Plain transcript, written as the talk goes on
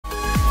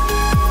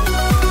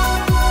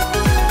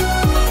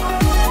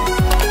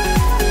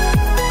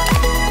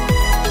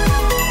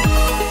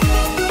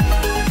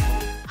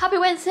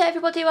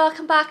everybody,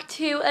 welcome back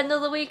to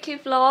another weekly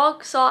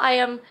vlog. So I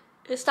am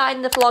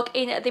starting the vlog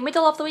in the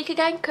middle of the week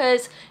again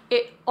because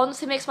it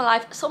honestly makes my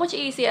life so much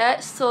easier.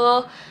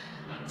 So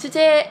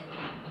today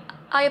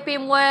I have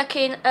been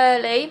working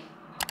early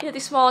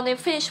this morning,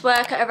 finished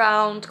work at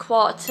around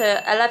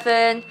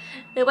 11:15.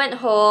 I went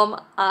home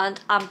and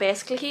I'm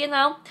basically here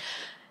now.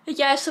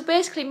 Yeah, so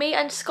basically me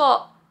and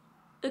Scott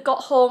got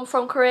home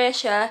from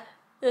Croatia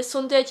the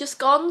Sunday just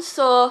gone,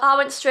 so I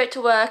went straight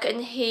to work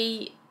and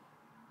he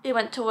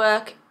went to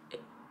work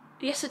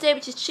yesterday,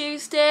 which is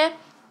Tuesday.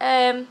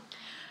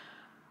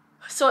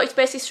 So it's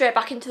basically straight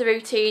back into the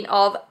routine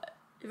of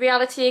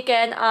reality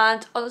again,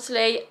 and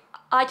honestly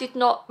I did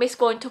not miss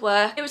going to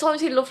work. It was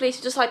honestly lovely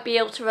to just like be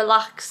able to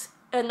relax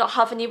and not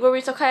have any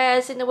worries or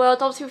cares in the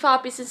world. Obviously with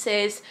our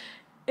businesses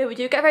we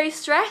do get very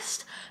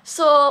stressed,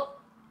 so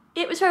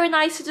it was very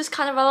nice to just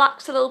kind of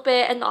relax a little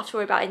bit and not have to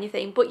worry about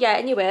anything. But yeah,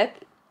 anyway,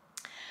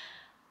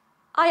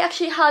 I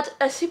actually had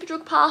a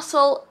Superdrug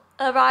parcel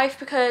arrive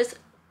because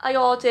I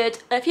ordered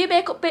a few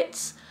makeup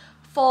bits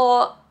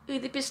for the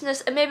business,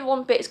 and maybe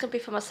one bit is going to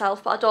be for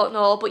myself, but I don't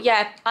know. But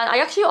yeah, and I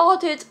actually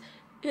ordered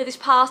this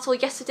parcel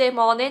yesterday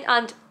morning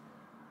and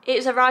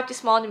it's arrived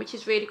this morning, which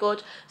is really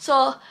good.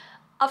 So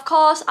of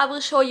course I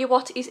will show you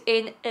what is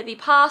in the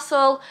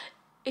parcel.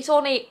 It's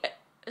only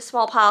a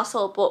small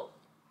parcel, but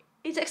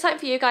it's exciting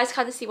for you guys to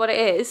kind of see what it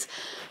is.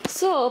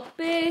 So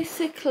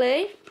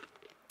basically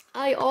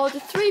I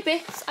ordered 3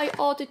 bits. I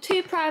ordered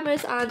 2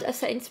 primers and a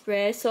setting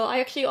spray. So I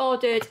actually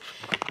ordered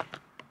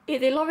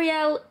the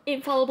L'Oreal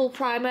Infallible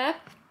Primer.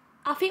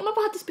 I think my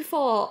mum had this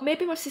before,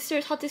 maybe my sister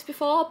has had this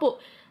before, but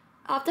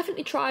I've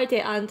definitely tried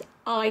it and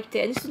I liked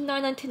it, and this was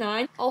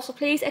 £9.99. Also,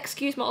 please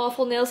excuse my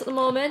awful nails at the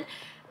moment.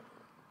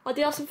 I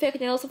did have some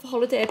fake nails for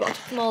holiday, but I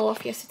took them all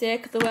off yesterday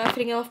because they were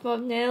filling off my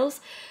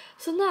nails.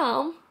 So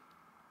now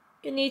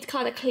you need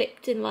kind of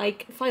clipped and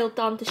like filed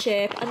down to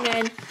shape. And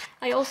then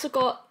I also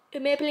got a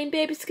Maybelline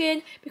Baby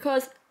Skin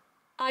because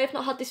I have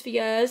not had this for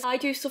years. I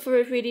do suffer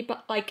with really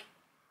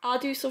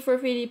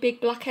big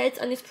blackheads,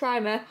 and this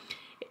primer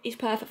is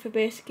perfect for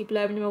basically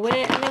blurring them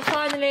away. And then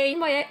finally,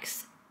 my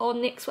ex or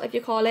NYX, whatever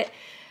you call it,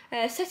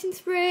 setting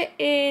spray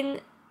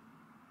in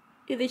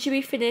the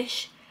dewy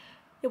finish.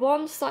 The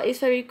one that is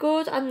very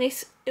good, and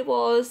this, it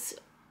was,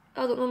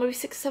 I don't know, maybe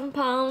 £6 or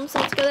 £7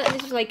 altogether, and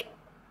this was like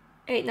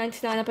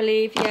 £8.99 I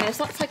believe. Yeah,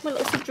 so that's like my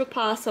little Superdrug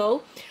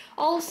parcel.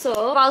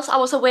 Also, whilst I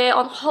was away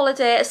on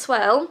holiday as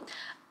well,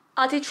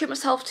 I did treat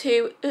myself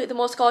to the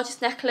most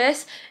gorgeous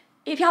necklace.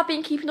 If you have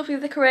been keeping up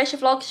with the Croatia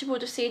vlogs, you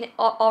would have seen it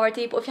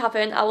already, but if you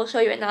haven't, I will show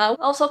you it now.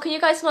 Also, can you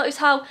guys notice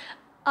how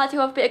I do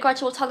have a bit of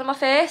gradual tan on my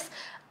face?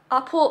 I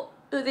put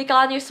the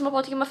Garnier Summer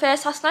Body on my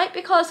face last night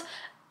because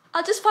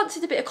I just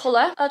fancied a bit of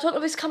colour. I don't know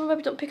if this camera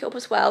maybe don't pick it up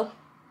as well,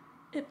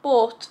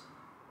 but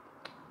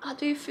I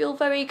do feel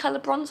very kind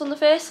of bronze on the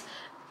face.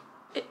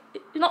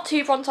 Not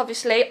too bronze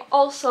obviously.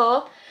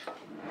 Also,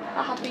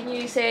 I have been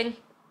using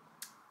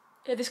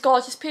this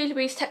gorgeous P.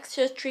 Louise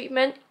texture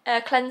treatment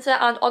cleanser,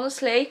 and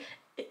honestly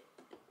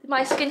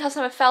my skin has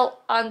never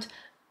felt and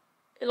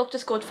it looked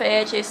as good for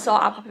ages, so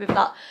I'm happy with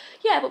that.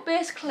 Yeah, but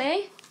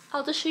basically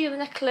I'll just show you the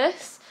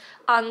necklace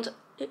and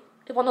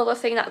one other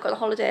thing that I got on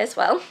holiday as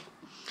well.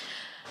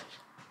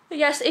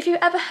 Yes, if you've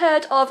ever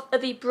heard of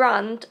the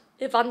brand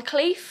Van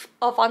Cleef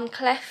or Van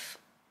Cleef,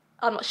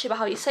 I'm not sure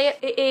how you say it.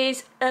 It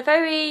is a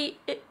very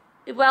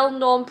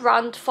well-known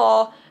brand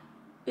for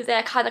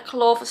their kind of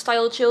clover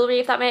style jewellery,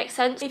 if that makes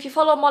sense. If you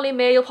follow Molly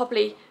May, you'll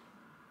probably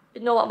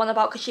know what I'm on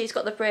about because she's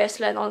got the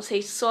bracelet and honestly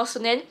it's so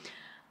stunning.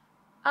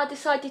 I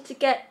decided to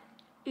get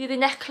the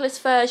necklace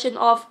version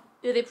of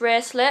the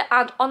bracelet,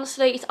 and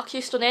honestly it's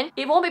actually stunning.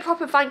 It won't be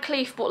proper Van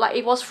Cleef, but like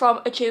it was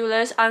from a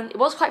jeweller's and it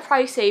was quite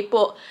pricey,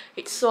 but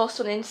it's so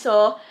stunning.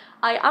 So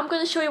I am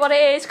going to show you what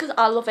it is because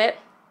I love it.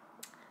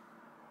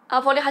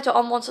 I've only had it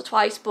on once or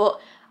twice, but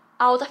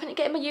I'll definitely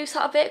get my use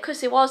out of it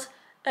because it was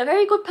a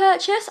very good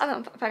purchase and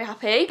I'm very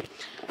happy.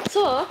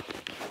 So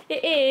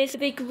it is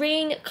the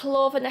green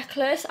clover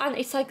necklace, and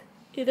it's like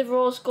the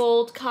rose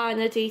gold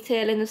kind of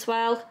detailing as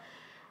well.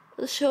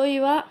 I'll show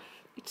you that.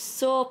 It's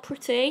so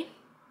pretty,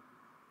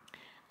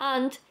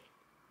 and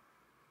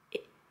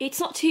it's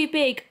not too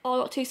big or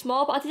not too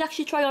small, but I did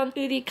actually try on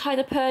the kind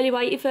of pearly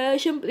whitey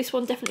version, but this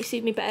one definitely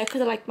suited me better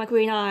because I like my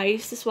green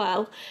eyes as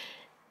well.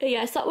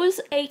 Yes, that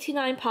was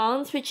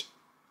 £89, which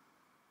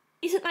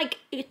isn't like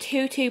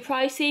too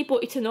pricey,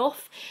 but it's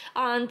enough,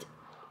 and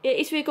it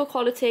is really good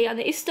quality, and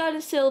it is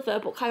sterling silver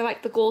but kind of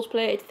like the gold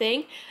plated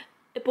thing.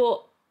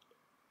 But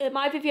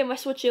my Vivienne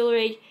Westwood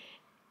jewellery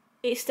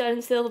is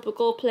sterling silver but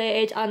gold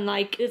plated, and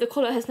like the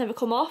colour has never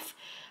come off,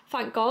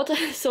 thank God.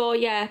 So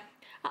yeah,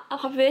 I'm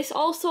happy with this.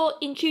 Also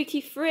in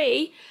duty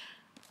free,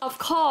 of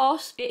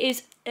course, it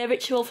is a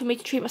ritual for me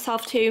to treat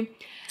myself to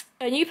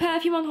a new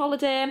perfume on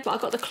holiday, but I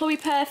got the Chloe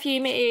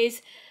perfume. It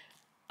is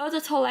Eau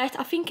de Toilette.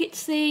 I think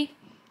it's the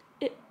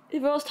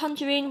rose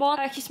tangerine one.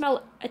 I actually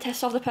smell a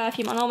test of the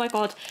perfume and oh my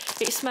god,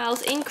 it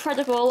smells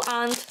incredible.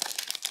 And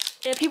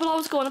people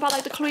always go on about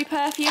like the Chloe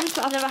perfumes,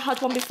 but I've never had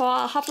one before.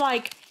 I have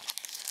like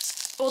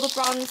other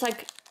brands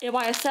like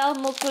YSL,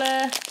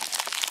 Mugler,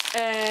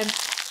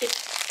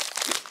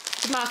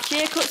 the Marc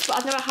Jacobs, but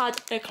I've never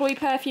had a Chloe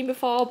perfume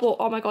before, but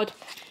oh my god,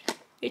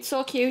 it's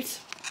so cute.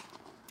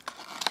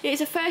 It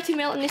is a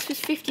 30ml and this was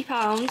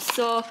 £50,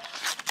 so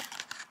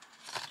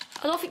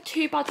I don't think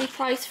too badly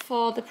priced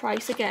for the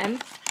price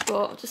again,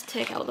 but I'll just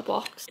take it out of the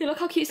box. Look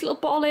how cute this little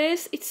bottle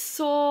is. It's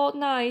so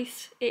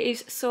nice. It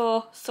is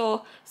so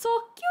cute.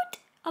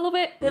 I love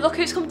it. Look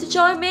who's come to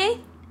join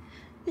me.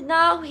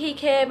 Now he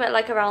came at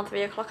like around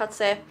 3 o'clock, I'd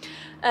say.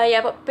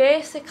 Yeah, but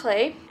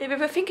basically, we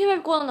were thinking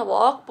of going on a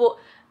walk, but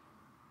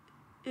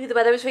the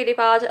weather was really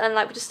bad and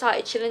like we just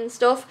started chilling and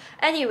stuff.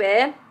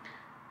 Anyway,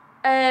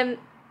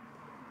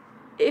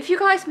 if you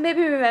guys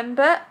maybe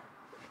remember,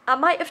 I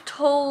might have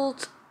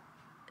told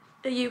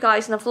you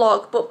guys in a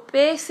vlog, but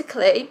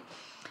basically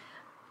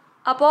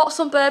I bought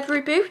some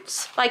Burberry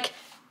boots, like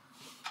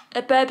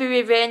a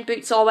Burberry rain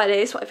boots or what it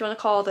is, whatever you want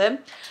to call them,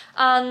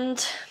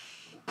 and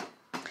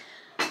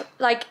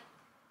like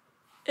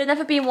they've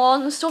never been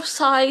worn and stuff,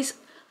 size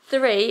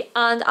 3,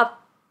 and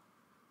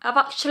I've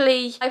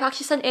actually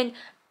sent in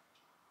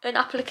an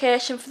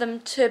application for them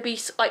to be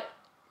like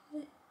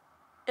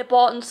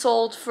bought and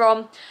sold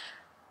from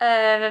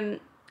It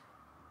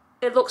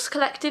Looks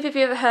Collective. If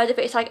you ever heard of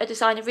it, it's like a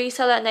designer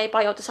reseller and they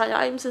buy your designer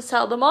items and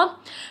sell them on.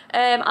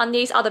 And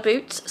these are the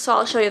boots, so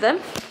I'll show you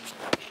them.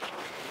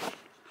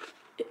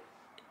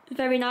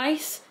 Very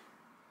nice.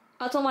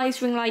 I don't like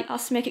this ring light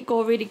has to make it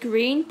go really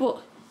green,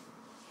 but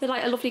they're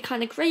like a lovely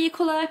kind of grey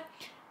colour.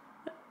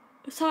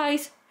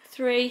 Size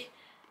 3.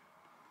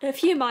 A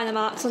few minor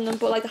marks on them,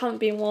 but like they haven't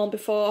been worn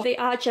before. They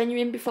are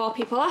genuine before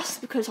people ask,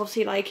 because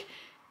obviously like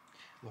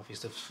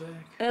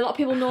a lot of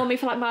people know me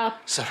for like my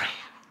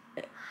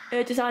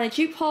designer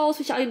dupe hauls,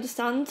 which I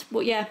understand,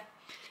 but yeah,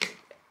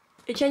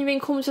 it genuine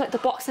comes with like the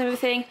box and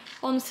everything.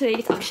 Honestly,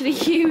 it's actually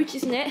huge,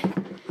 isn't it?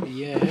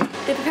 Yeah.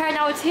 They're preparing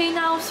our tea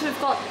now, so we've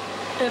got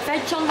a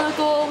veg on the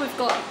go, we've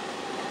got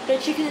a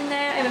chicken in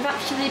there, and we've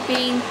actually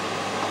been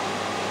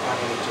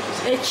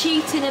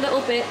cheating a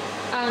little bit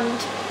and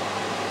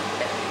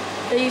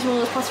using one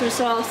of those pasta and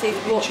sauces.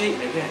 But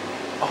cheating again?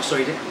 Oh,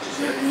 sorry,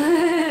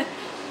 didn't.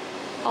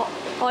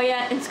 Oh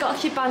yeah, and Scott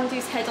actually banged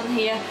his head on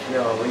here.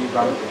 No, when you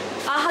banged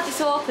it? I had this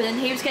open and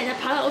he was getting a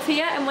pan out of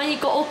here, and when he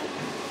got up,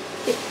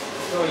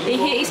 he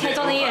hit his head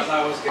on here.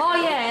 Oh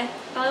yeah,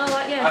 I know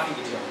that, yeah. I think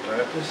you did it on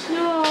purpose.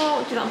 No, I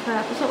won't do that on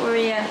purpose, don't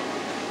worry, yeah.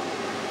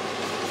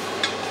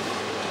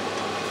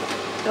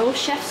 Oh,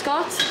 Chef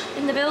Scott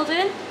in the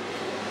building.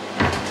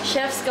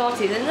 Chef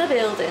Scott is in the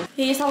building.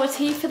 Here's our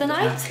tea for the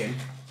night.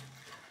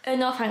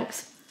 No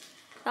thanks.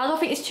 I don't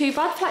think it's too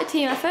bad for like a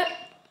team effort.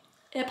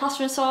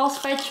 Pasta and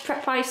sauce, veg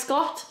prepped by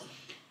Scott.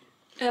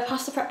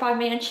 Pasta prepped by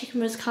me, and chicken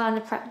was kind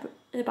of prepped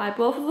by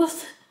both of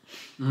us.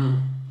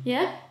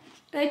 Yeah,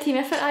 team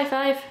effort, high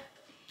five.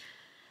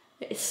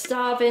 It's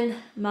starving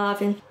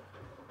Marvin.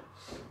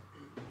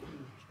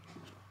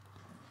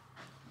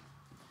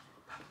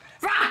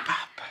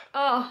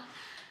 Oh,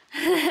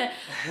 I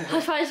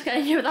thought I was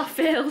getting you, but that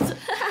failed.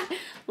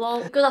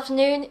 Long. Good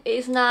afternoon. It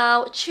is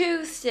now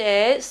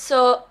Tuesday,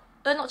 so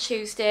not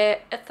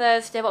Tuesday, a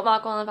Thursday. What am I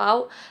going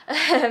about?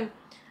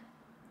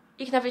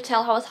 You can never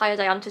tell how tired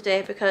I am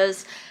today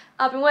because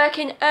I've been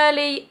working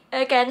early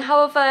again.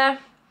 However, I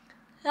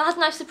had a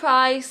nice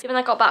surprise when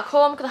I got back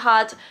home because I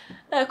had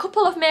a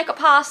couple of makeup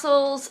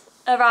parcels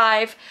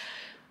arrive.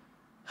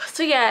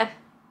 So yeah,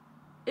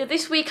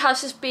 this week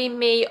has just been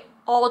me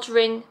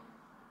ordering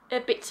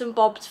bits and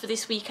bobs for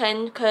this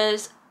weekend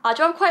because I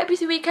do have quite a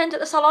busy weekend at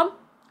the salon.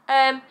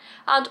 And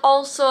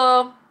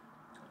also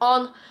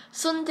on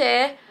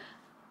Sunday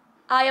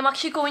I am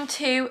actually going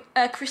to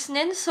a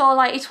christening, so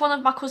like it's one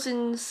of my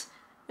cousin's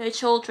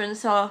children,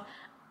 so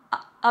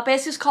I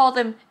basically just call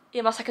them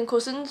my second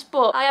cousins,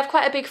 but I have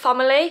quite a big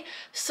family,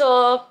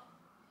 so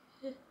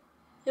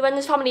when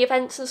there's family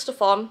events and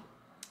stuff on,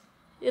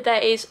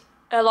 there is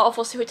a lot of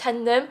us who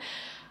attend them.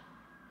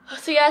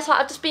 So yeah, so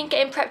I've just been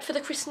getting prepped for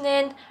the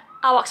christening.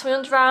 I wax my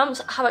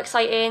underarms, how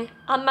exciting,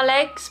 and my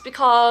legs,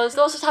 because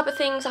those are the type of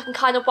things I can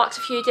kind of wax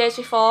a few days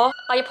before.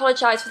 I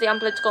apologise for the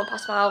ambulance going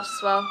past my house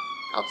as well.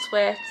 I'll just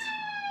wait.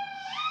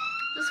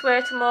 Just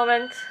wait a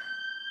moment.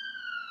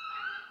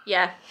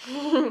 Yeah.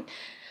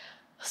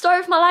 Story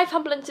of my life,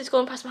 ambulance is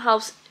going past my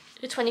house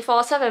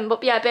 24/7,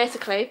 but yeah,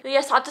 basically.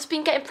 Yes, I've just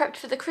been getting prepped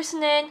for the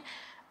christening.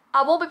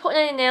 I won't be putting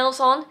any nails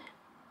on,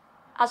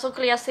 as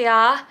ugly as they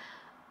are.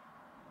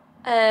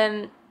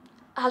 I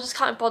just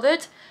can't be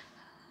bothered.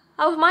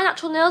 My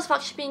natural nails have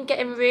actually been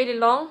getting really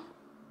long,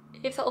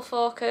 if that'll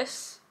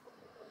focus.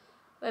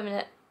 Wait a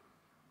minute.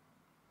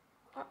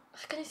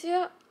 Can you see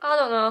it? I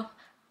don't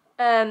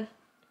know.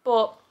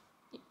 But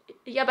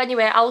yeah, but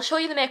anyway, I'll show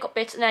you the makeup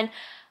bits and then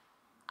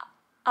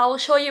I'll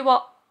show you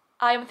what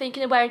I am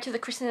thinking of wearing to the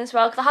christening as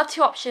well, because I have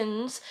two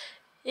options.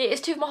 It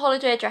is two of my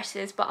holiday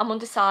dresses, but I'm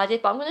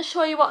undecided. But I'm going to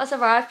show you what has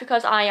arrived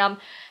because I am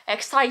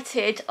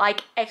excited,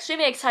 like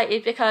extremely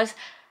excited, because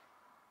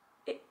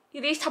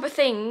these type of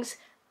things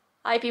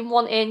I've been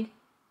wanting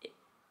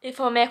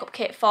for a makeup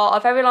kit for a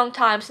very long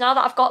time. So now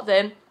that I've got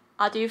them,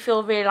 I do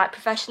feel really like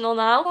professional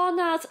now. On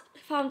as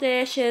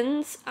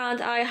foundations, and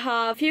I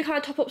have a few kind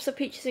of top-ups of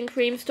peaches and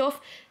cream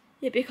stuff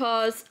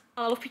because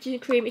I love peaches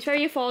and cream. It's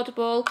very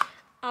affordable.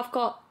 I've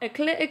got a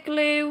glitter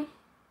glue,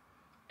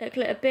 a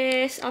glitter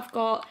base. I've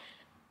got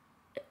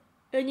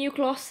a new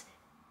gloss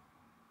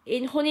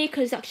in honey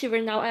because it's actually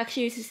running out. I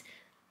actually use this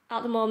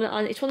at the moment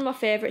and it's one of my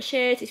favourite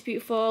shades. It's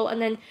beautiful.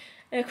 And then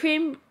a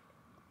cream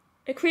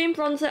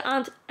bronzer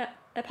and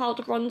a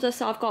powder bronzer.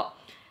 So I've got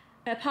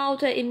a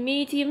powder in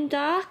medium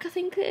dark, I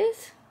think it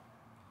is,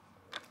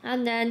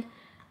 and then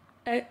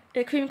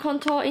a cream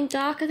contour in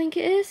dark, I think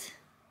it is.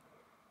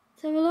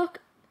 Let's have a look.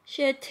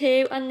 Shade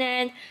 2, and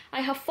then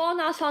I have 4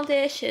 NARS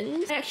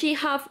foundations. I actually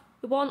have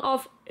one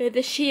of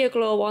the Sheer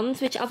Glow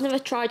ones, which I've never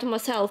tried on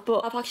myself,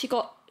 but I've actually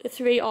got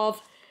 3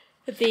 of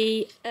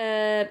the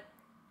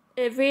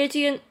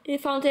Radiant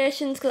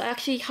foundations because I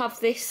actually have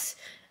this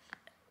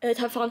type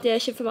of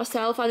foundation for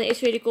myself and it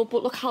is really good,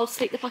 but look how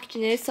sleek the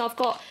packaging is. So I've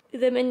got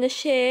them in the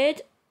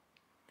shade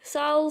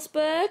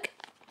Salzburg,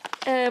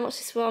 what's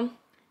this one?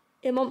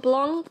 Mont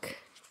Blanc,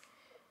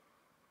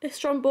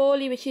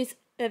 Stromboli, which is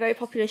a very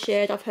popular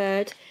shade I've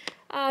heard,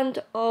 and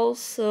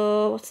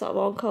also what's that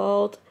one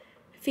called?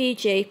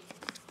 Fiji.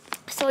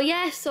 So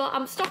yeah, so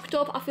I'm stocked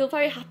up. I feel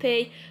very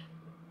happy.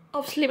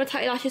 Obviously my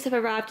tidy lashes have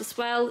arrived as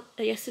well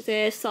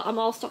yesterday, so I'm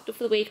all stocked up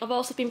for the week. I've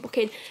also been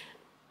booking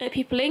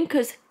people in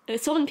because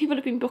some people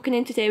have been booking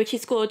in today, which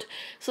is good.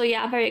 So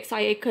yeah, I'm very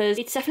excited because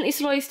it's definitely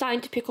slowly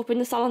starting to pick up in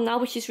the salon now,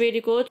 which is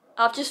really good.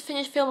 I've just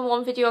finished filming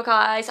one video,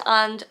 guys,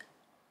 and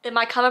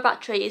my camera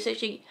battery is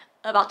actually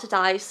about to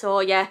die, so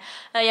yeah.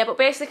 But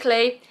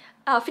basically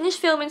I finished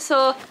filming,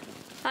 so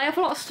I have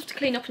a lot of stuff to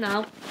clean up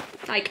now,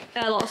 like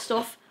a lot of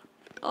stuff.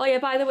 Oh yeah,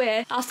 by the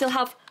way, I still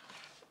have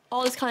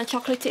all this kind of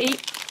chocolate to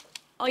eat.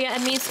 Oh yeah,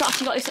 and me and Scott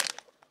actually got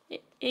this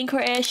in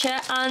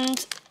Croatia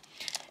and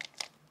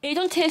it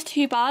don't taste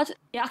too bad.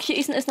 It actually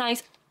isn't as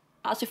nice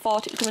as we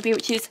thought it was going to be,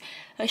 which is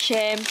a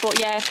shame, but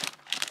yeah,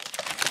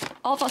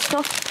 all that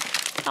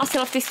stuff. I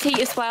still have this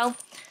tea as well.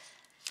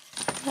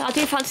 I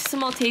do fancy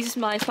some Maltesers,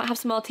 mine, so I might have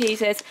some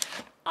Maltesers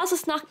as a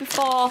snack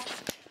before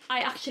I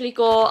actually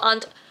go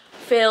and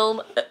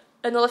film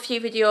another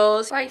few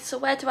videos. Right, so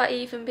where do I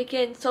even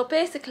begin? So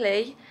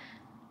basically,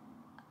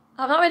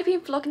 I've not really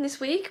been vlogging this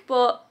week,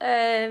 but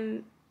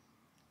I've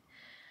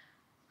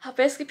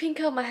basically pink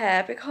curled my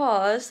hair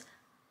because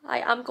I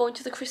am going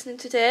to the christening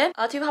today.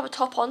 I do have a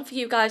top on for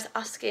you guys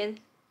asking.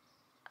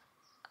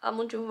 I'm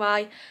wondering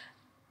why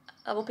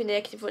I won't be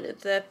naked in front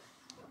of the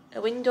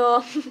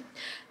window.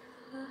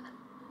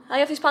 I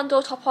have this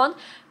bandeau top on.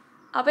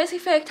 I basically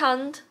fake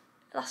tanned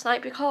last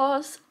night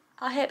because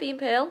I hate being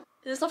pale.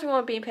 There's nothing wrong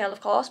with being pale, of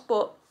course,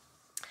 but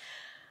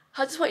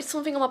I just wanted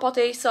something on my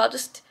body, so I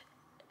just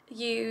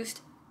used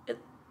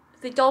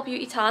the Doll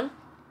Beauty Tan.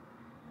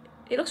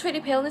 It looks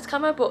really pale in this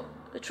camera, but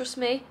trust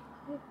me,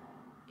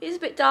 it is a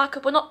bit darker,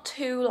 but not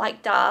too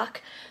like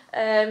dark.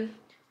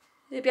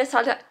 Maybe I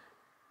started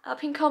I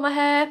pink on my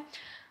hair.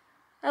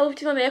 I will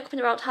do my makeup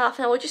in around half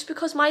an hour just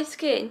because my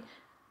skin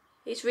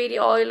is really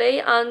oily,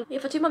 and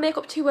if I do my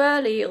makeup too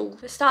early it'll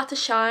start to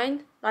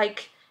shine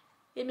like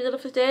in the middle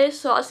of the day,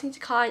 so I just need to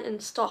kind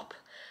and stop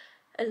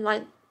and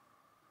like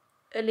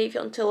and leave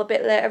it until a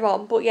bit later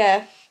on. But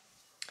yeah,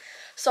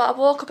 so I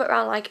woke up at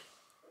around like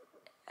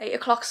 8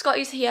 o'clock.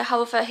 Scotty's here,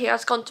 however he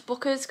has gone to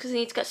Booker's because he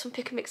needs to get some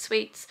pick and mix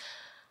sweets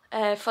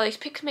for these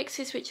pick and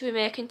mixes which we're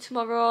making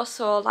tomorrow,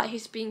 so like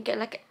he's been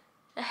getting like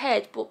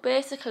ahead. But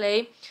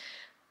basically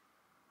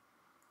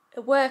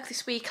work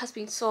this week has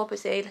been so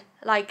busy,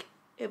 like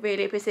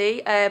really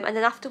busy, and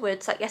then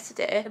afterwards, like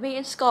yesterday, me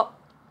and Scott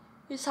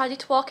decided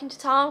to walk into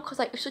town because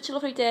like it was such a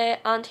lovely day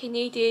and he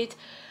needed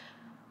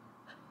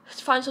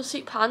to find some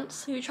suit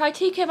pants. We tried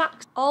TK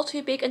Maxx, all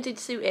too big and didn't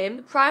suit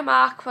him.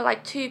 Primark were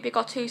like too big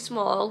or too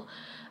small,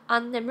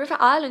 and then River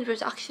Island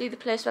was actually the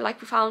place where like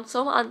we found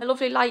some, and a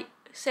lovely light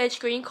sage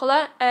green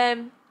colour.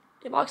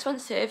 They're more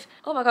expensive.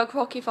 Oh my god,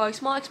 croaky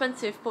voice. More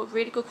expensive but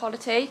really good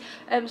quality.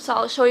 So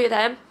I'll show you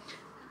them.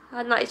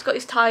 And like he's got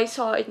his tie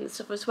sorted and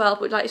stuff as well,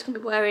 but like he's gonna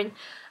be wearing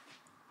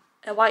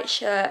a white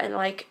shirt and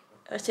like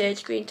a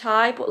sage green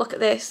tie. But look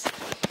at this.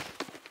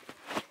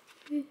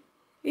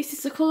 This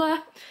is the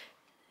colour.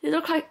 It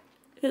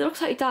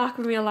looks like dark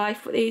in real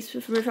life, but these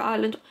are from River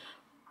Island.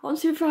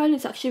 Honestly, River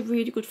Island's actually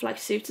really good for like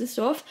suits and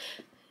stuff.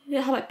 They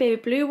had like baby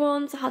blue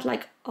ones. I had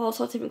like all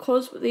sorts of different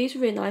colours, but these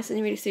were really nice and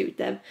they really suited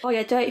them. Oh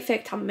yeah, dirty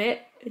fake tan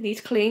mitt. It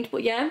needs cleaned,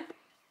 but yeah.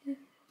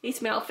 It's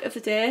my outfit of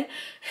the day.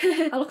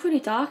 I look really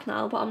dark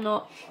now, but I'm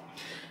not.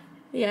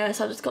 Yeah,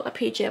 so I just got my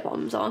PJ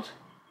bottoms on.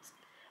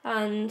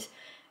 And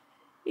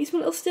it's my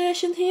little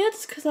station here,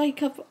 just because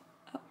like I've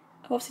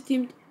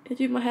obviously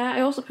doing my hair.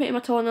 I also painted my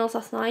toenails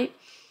last night.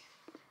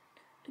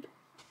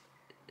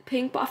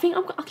 Pink, but I think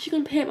I'm actually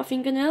going to paint my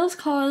fingernails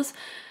because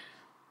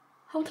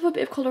I want to have a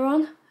bit of colour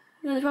on.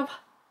 And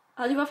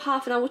I do have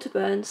half an hour to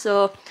burn,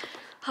 so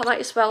I might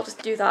as well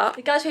just do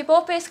that. Guys, we're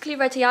both basically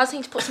ready. I just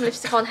need to put some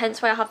lipstick on,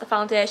 hence why I have the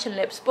foundation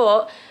lips.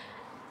 But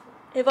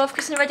we're both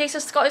christening ready. So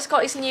Scotty's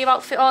got his new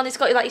outfit on. He's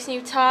got like his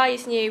new tie,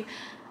 his new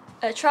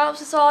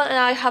trousers on, and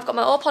I have got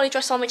my old poly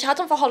dress on, which I had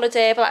on for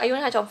holiday, but like, I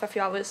only had on for a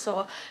few hours,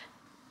 so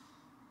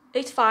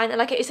It's fine. I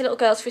like it. It's a little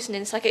girl's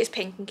christening, so like it's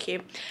pink and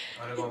cute.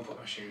 I'm gonna go and put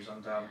my shoes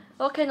on, down.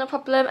 Okay, no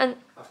problem. And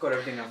I've got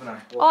everything, haven't I?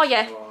 oh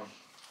yeah.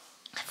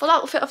 Full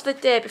outfit of the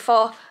day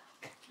before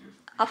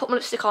I put my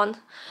lipstick on.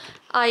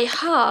 I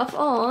have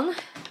on,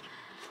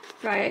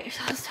 right, let's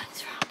turn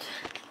this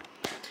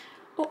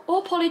around.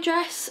 All poly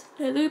dress,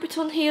 Louis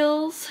Vuitton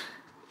heels,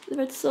 the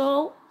red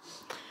sole,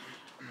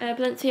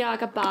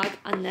 Balenciaga bag,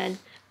 and then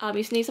I'm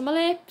using these on my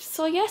lips.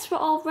 So yes, we're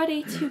all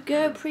ready to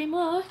go pretty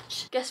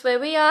much. Guess where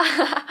we are?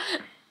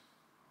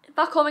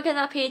 Back home again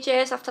in our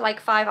PJs after like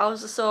 5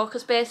 hours or so,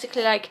 because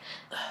basically like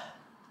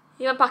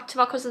we went back to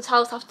my cousin's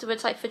house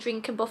afterwards like for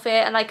drinking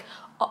buffet, and like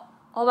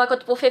oh my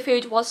god, the buffet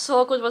food was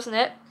so good, wasn't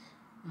it?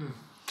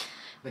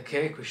 The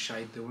cake was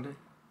shite though, wasn't it?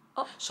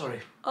 Oh. Sorry.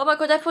 Oh my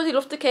god, everybody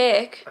loved the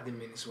cake. I didn't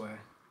mean to swear.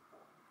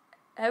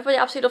 Everybody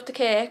absolutely loved the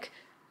cake.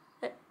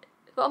 But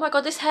oh my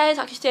god, this hair is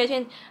actually stayed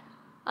in.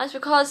 And it's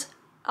because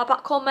I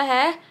back comb my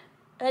hair,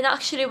 and it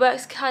actually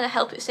works kind of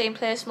help it stay in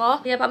place more.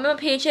 Yeah, but I'm in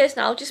my PJs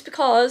now just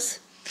because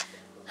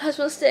I just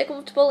want to stay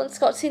comfortable, and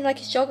Scott's seen like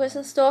his joggers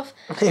and stuff.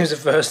 It was the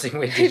first thing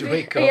we did when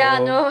we got Yeah,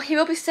 home. no, he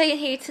will be staying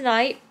here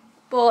tonight.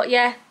 But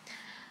yeah,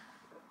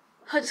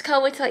 I just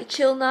can't wait to like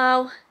chill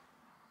now.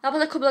 I've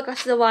had a couple of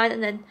glasses of wine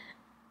and then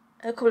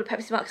a couple of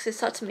Pepsi Maxes.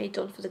 That's me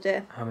done for the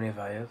day. How many have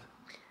I had?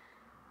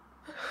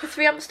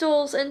 3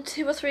 Amstels and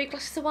 2 or 3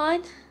 glasses of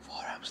wine. 4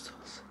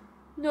 Amstels.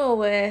 No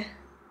way.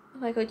 Oh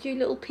my god, you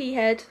little pea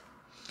head.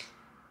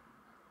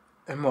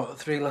 And what,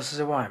 3 glasses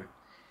of wine?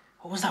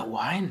 What was that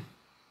wine?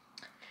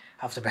 I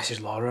have to message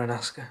Laura and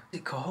ask her. What's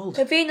it called?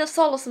 A Vino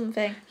Sol or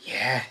something.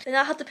 Yeah. And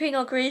I had the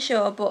Pinot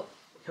Grigio, but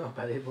Your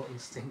belly button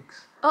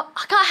stinks. oh,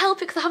 I can't help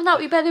it because I haven't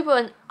out your belly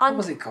button. And What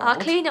was it called?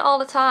 I clean it all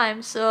the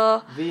time,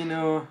 so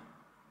Vino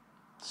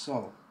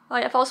Sol.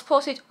 right, if I was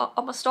posted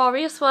on my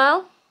story as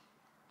well.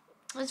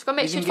 I'm just gonna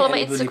make sure you follow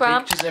my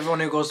Instagram. Pictures.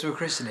 Everyone who goes to a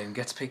christening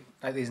gets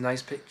like these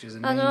nice pictures.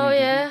 And I know,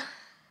 yeah.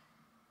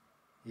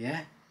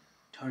 Yeah.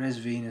 Torres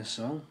Vino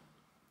Sol.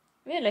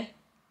 Really?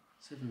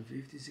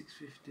 750,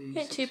 650.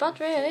 Ain't too bad,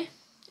 really.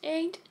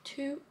 Ain't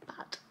too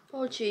bad.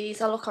 Oh jeez,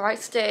 I look alright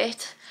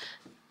state.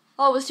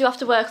 Always do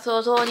after work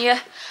though, don't you?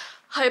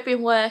 I've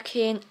been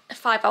working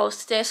 5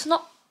 hours today, so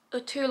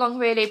not too long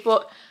really,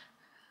 but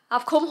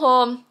I've come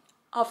home,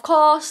 of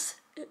course,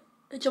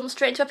 jumped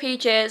straight into my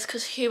PJs,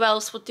 because who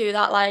else would do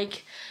that?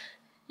 Like,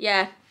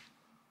 yeah,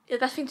 the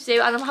best thing to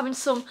do. And I'm having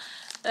some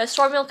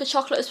strawberry milk and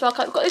chocolate as well.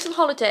 I've got this on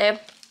holiday,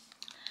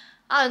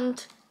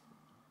 and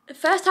the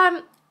first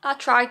time I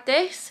tried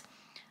this,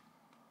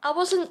 I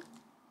wasn't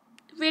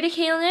really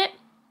keen on it,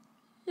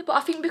 but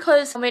I think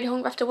because I'm really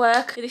hungry after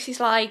work, this is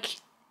like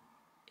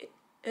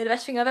the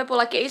best thing ever. But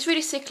like, it is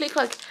really cyclic,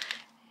 like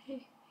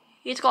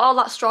it's got all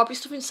that strawberry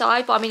stuff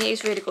inside, but I mean, it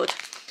is really good.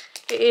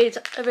 It is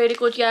really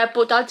good, yeah.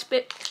 But Daddy's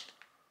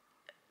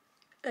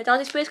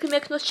basically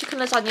making us chicken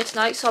lasagna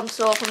tonight, so I'm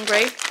so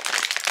hungry.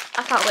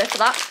 I can't wait for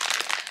that.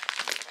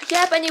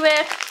 Yeah, but anyway,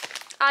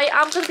 I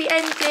am going to be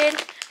ending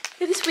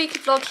this weekly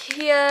vlog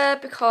here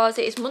because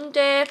it is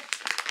Monday.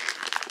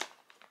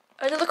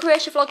 Another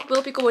Croatia vlog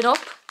will be going up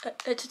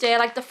today,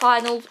 like the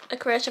final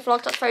Croatia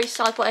vlog. That's very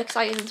sad but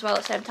exciting as well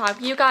at the same time.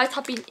 You guys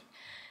have been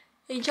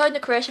enjoying the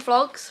Croatia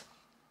vlogs,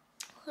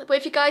 but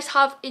if you guys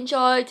have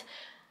enjoyed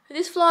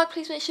this vlog,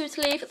 please make sure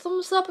to leave a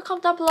thumbs up, a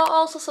comment down below,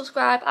 also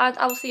subscribe, and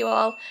I will see you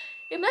all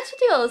in the next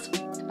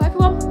videos. Bye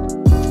everyone.